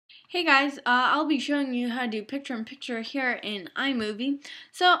Hey guys, I'll be showing you how to do picture-in-picture here in iMovie.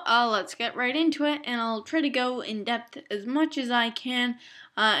 So let's get right into it, and I'll try to go in depth as much as I can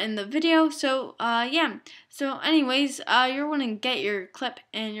in the video. So yeah. So anyways, you're going to get your clip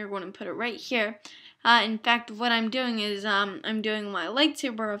and you're going to put it right here. In fact, what I'm doing is I'm doing my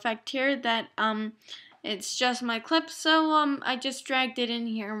lightsaber effect here. That it's just my clip, so I just dragged it in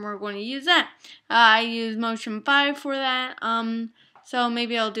here, and we're going to use that. I use Motion 5 for that. So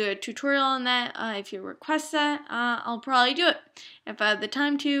maybe I'll do a tutorial on that. If you request that, I'll probably do it if I have the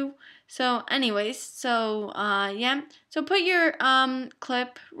time to. So anyways, yeah. So put your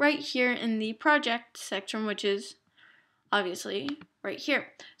clip right here in the project section, which is obviously right here.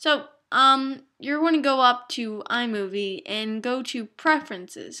 So you're going to go up to iMovie and go to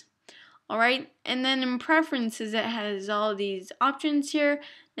Preferences. Alright, and then in Preferences it has all these options here.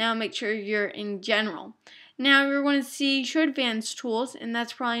 Now make sure you're in General. Now you're going to see Show Advanced Tools, and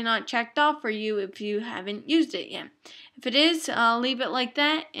that's probably not checked off for you if you haven't used it yet. If it is, leave it like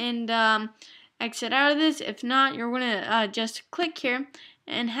that and exit out of this. If not, you're going to just click here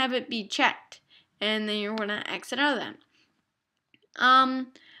and have it be checked, and then you're going to exit out of that.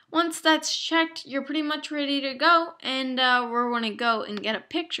 Once that's checked, you're pretty much ready to go, and we're going to go and get a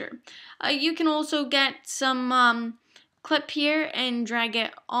picture. You can also get some clip here and drag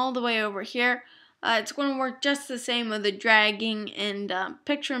it all the way over here. It's going to work just the same with the dragging and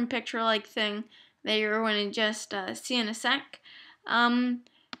picture-in-picture like thing that you're going to just see in a sec.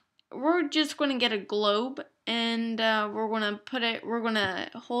 We're just going to get a globe, and we're going to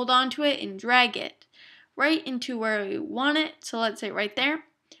hold on to it and drag it right into where we want it. So let's say right there.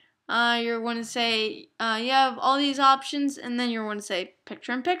 You're going to say you have all these options, and then you're going to say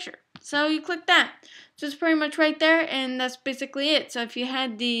picture-in-picture. So you click that. So it's pretty much right there, and that's basically it. So if you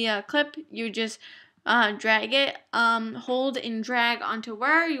had the clip, you just drag it, hold and drag onto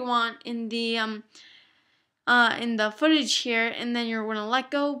where you want in the footage here, and then you're going to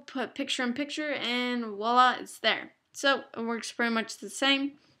let go, put picture-in-picture, and voila, it's there. So it works pretty much the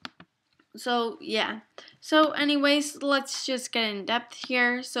same. So yeah. So anyways, let's just get in depth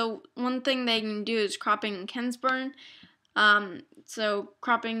here. So one thing they can do is cropping Kensburn. So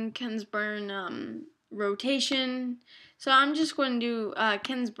cropping Kensburn rotation. So I'm just going to do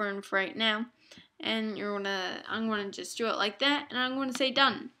Kensburn for right now, and I'm gonna just do it like that, and I'm going to say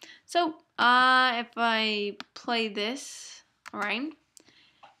done. So if I play this, alright,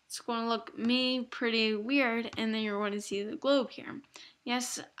 it's going to look pretty weird, and then you're going to see the globe here.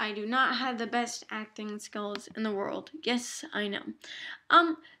 Yes, I do not have the best acting skills in the world. Yes, I know.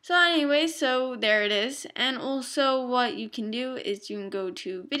 So anyway, so there it is. And also what you can do is you can go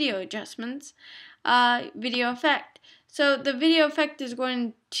to Video Adjustments, Video Effect. So the video effect is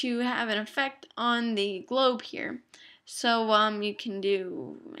going to have an effect on the globe here. So you can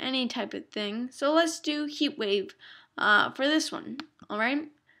do any type of thing. So let's do Heat Wave for this one. Alright?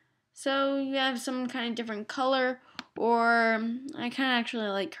 So you have some kind of different color, or I kind of actually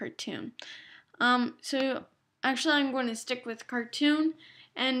like cartoon. So actually I'm going to stick with cartoon,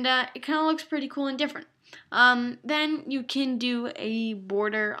 and it kind of looks pretty cool and different. Then you can do a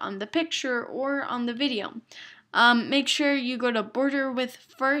border on the picture or on the video. Make sure you go to border with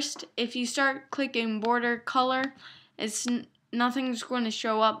first. If you start clicking border color, nothing's going to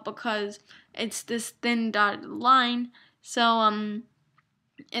show up because it's this thin dotted line. So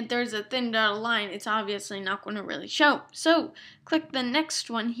if there's a thin dotted line, it's obviously not going to really show. So click the next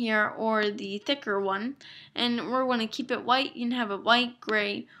one here, or the thicker one, and we're going to keep it white. You can have it white,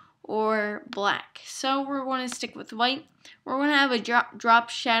 gray, or black. So we're going to stick with white. We're going to have a drop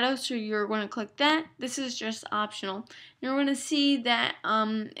shadow, so you're going to click that. This is just optional. You're going to see that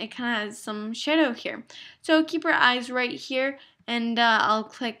it kind of has some shadow here. So keep your eyes right here, and I'll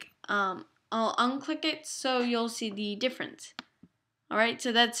unclick it so you'll see the difference. Alright,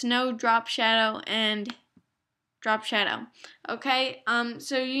 so that's no drop shadow and drop shadow. Okay,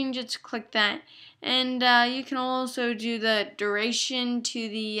 so you can just click that, and you can also do the duration to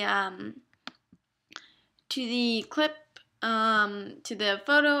the clip, to the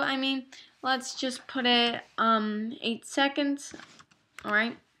photo. I mean, let's just put it 8 seconds.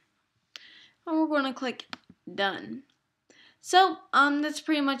 Alright, and we're going to click done. So that's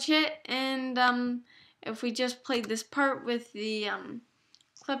pretty much it, and if we just play this part with the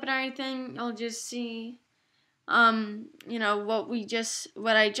clip and everything, you'll just see you know,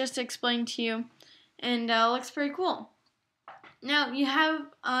 what I just explained to you, and looks pretty cool. Now you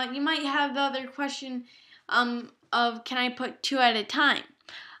might have the other question of, can I put 2 at a time?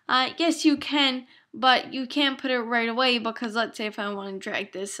 Yes, you can, but you can't put it right away, because let's say if I want to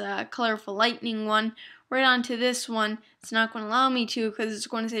drag this colorful lightning one right onto this one, it's not going to allow me to because it's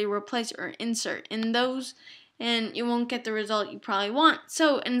going to say replace or insert in those, and you won't get the result you probably want.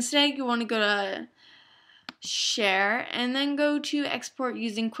 So instead, you want to go to share and then go to export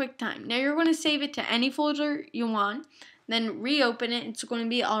using QuickTime. Now you're going to save it to any folder you want, then reopen it. It's going to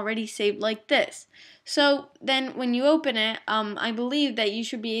be already saved like this. So then when you open it, I believe that you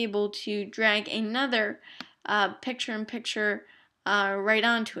should be able to drag another picture-in-picture right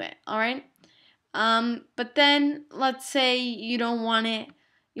onto it. Alright? But then let's say you don't want it,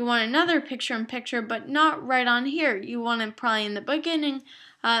 you want another picture-in-picture, but not right on here. You want it probably in the beginning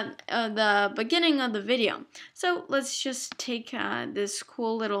of the video. So let's just take this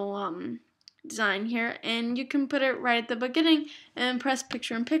cool little design here, and you can put it right at the beginning and press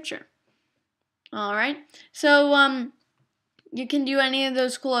picture-in-picture. Alright, so you can do any of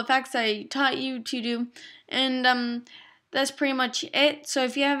those cool effects I taught you to do, and that's pretty much it. So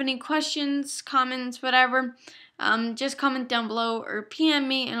if you have any questions, comments, whatever, just comment down below or PM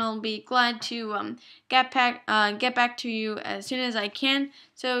me, and I'll be glad to get back to you as soon as I can.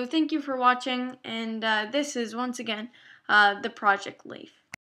 So thank you for watching, and this is once again the Project Leaf.